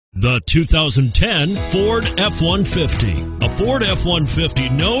The 2010 Ford F-150. A Ford F-150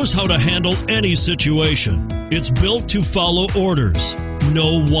 knows how to handle any situation. It's built to follow orders,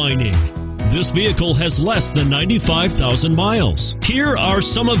 no whining. This vehicle has less than 95,000 miles. Here are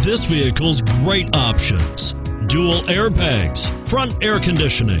some of this vehicle's great options: dual airbags, front air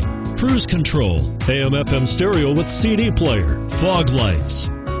conditioning, cruise control, AM/FM stereo with CD player, fog lights,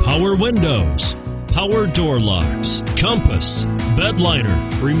 power windows, power door locks, compass, bed liner,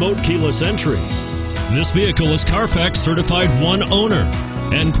 remote keyless entry. This vehicle is Carfax certified one owner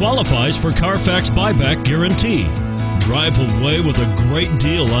and qualifies for Carfax buyback guarantee. Drive away with a great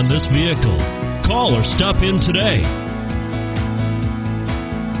deal on this vehicle. Call or stop in today.